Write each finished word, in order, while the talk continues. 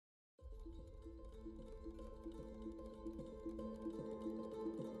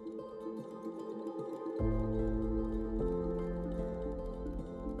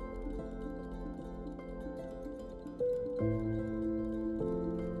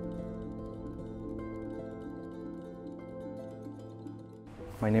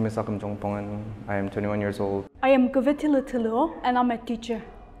My name is Akam Jongpongan. I am 21 years old. I am Kuvetilutulo and I'm a teacher.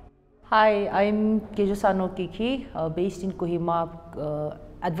 Hi, I'm Kejosano Kiki, based in Kohima,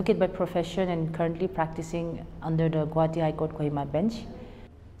 advocate by profession and currently practicing under the Guwahati High Court Kohima bench.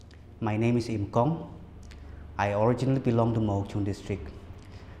 My name is Im Kong. I originally belong to Mokchung district,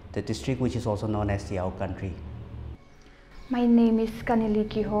 the district which is also known as the Ao country. My name is Kanili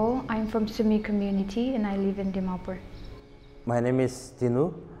Kiho. I'm from Sumi community and I live in Dimapur. My name is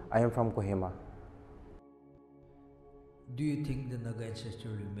Tinu. I am from Kohima. Do you think the Naga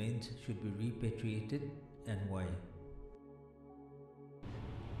ancestral remains should be repatriated, and why?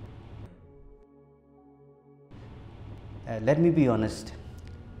 Let me be honest.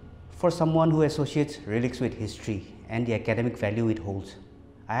 For someone who associates relics with history and the academic value it holds,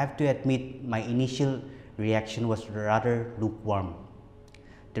 I have to admit my initial reaction was rather lukewarm.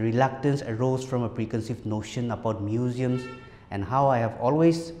 The reluctance arose from a preconceived notion about museums and how I have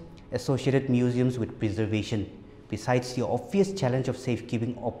always associated museums with preservation, besides the obvious challenge of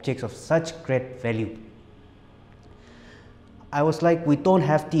safekeeping objects of such great value. I was like, we don't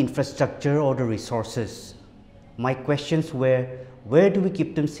have the infrastructure or the resources. My questions were, where do we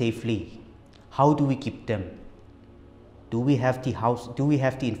keep them safely? How do we keep them? Do we have the house? Do we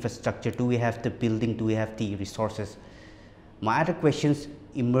have the infrastructure? Do we have the building? Do we have the resources? My other questions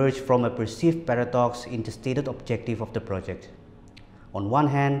emerged from a perceived paradox in the stated objective of the project. On one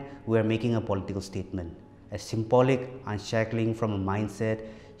hand, we are making a political statement, a symbolic unshackling from a mindset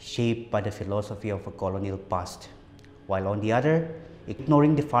shaped by the philosophy of a colonial past, while on the other,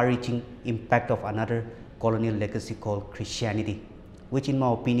 ignoring the far-reaching impact of another colonial legacy called Christianity, which in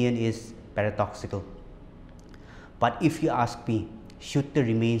my opinion is paradoxical. But if you ask me, should the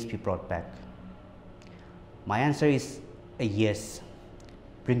remains be brought back? My answer is a yes,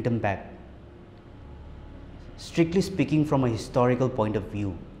 bring them back. Strictly speaking, from a historical point of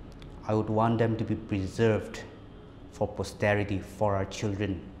view, I would want them to be preserved for posterity, for our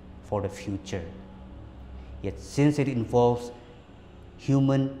children, for the future. Yet since it involves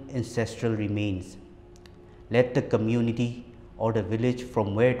human ancestral remains, let the community or the village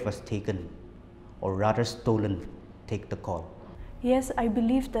from where it was taken, or rather stolen, take the call. Yes, I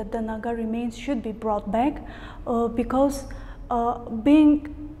believe that the Naga remains should be brought back because being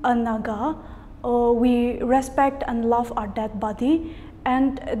a Naga, we respect and love our dead body,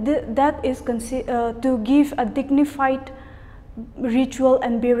 and that is to give a dignified ritual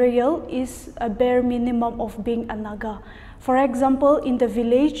and burial is a bare minimum of being a Naga. For example, in the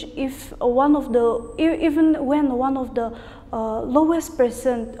village, if even when one of the lowest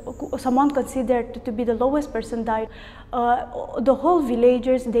person, someone considered to be the lowest person died, the whole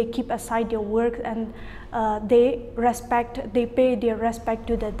villagers, they keep aside their work and they pay their respect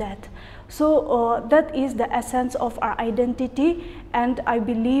to the dead. So that is the essence of our identity, and I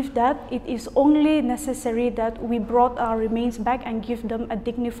believe that it is only necessary that we brought our remains back and give them a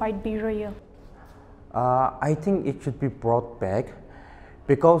dignified burial. I think it should be brought back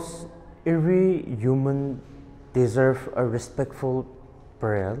because every human deserves a respectful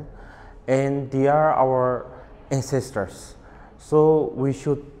burial, and they are our ancestors. So we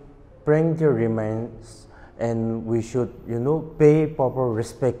should bring their remains, and we should, pay proper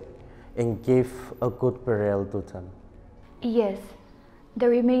respect and give a good burial to them. Yes, the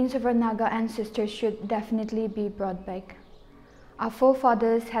remains of our Naga ancestors should definitely be brought back. Our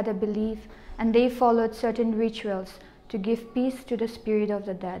forefathers had a belief and they followed certain rituals to give peace to the spirit of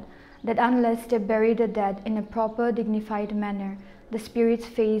the dead, that unless they bury the dead in a proper, dignified manner, the spirits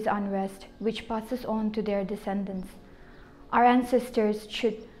face unrest, which passes on to their descendants. Our ancestors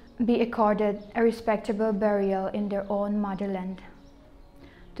should be accorded a respectable burial in their own motherland.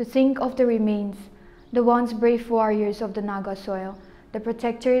 To think of the remains, the once brave warriors of the Naga soil, the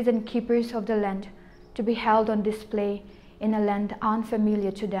protectors and keepers of the land, to be held on display in a land unfamiliar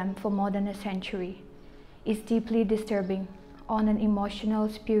to them for more than a century, is deeply disturbing on an emotional,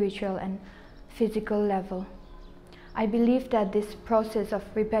 spiritual, and physical level. I believe that this process of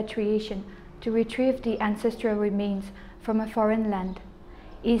repatriation to retrieve the ancestral remains from a foreign land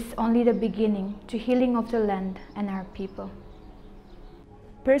is only the beginning to healing of the land and our people.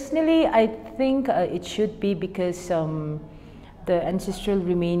 Personally, I think it should be because the ancestral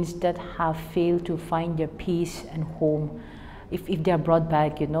remains that have failed to find their peace and home, if they are brought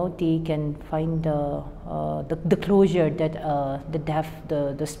back, they can find the closure that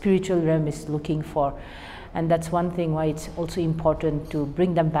the spiritual realm is looking for. And that's one thing why it's also important to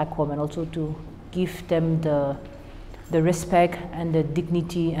bring them back home and also to give them the respect and the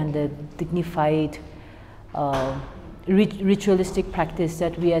dignity and the dignified ritualistic practice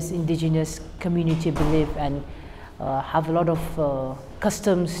that we as indigenous community believe, and have a lot of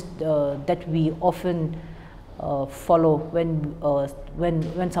customs that we often follow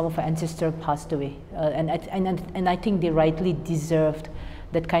when some of our ancestors passed away, and I think they rightly deserved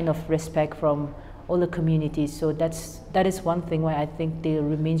that kind of respect from all the communities. So that is one thing why I think the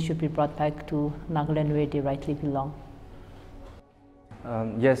remains should be brought back to Nagaland where they rightly belong.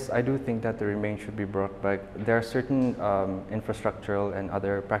 Yes, I do think that the remains should be brought back. There are certain infrastructural and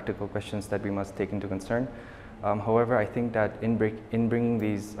other practical questions that we must take into concern. However, I think that in bringing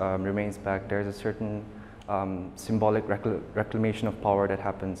these remains back, there is a certain symbolic reclamation of power that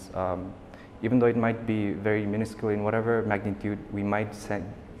happens. Even though it might be very minuscule in whatever magnitude, we might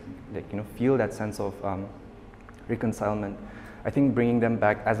feel that sense of reconcilement. I think bringing them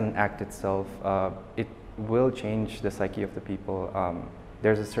back as an act itself, it will change the psyche of the people.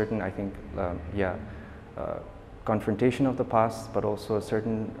 There's a certain, I think, confrontation of the past, but also a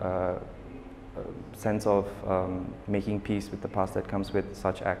certain sense of making peace with the past that comes with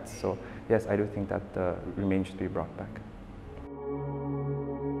such acts. So yes, I do think that the remains should be brought back.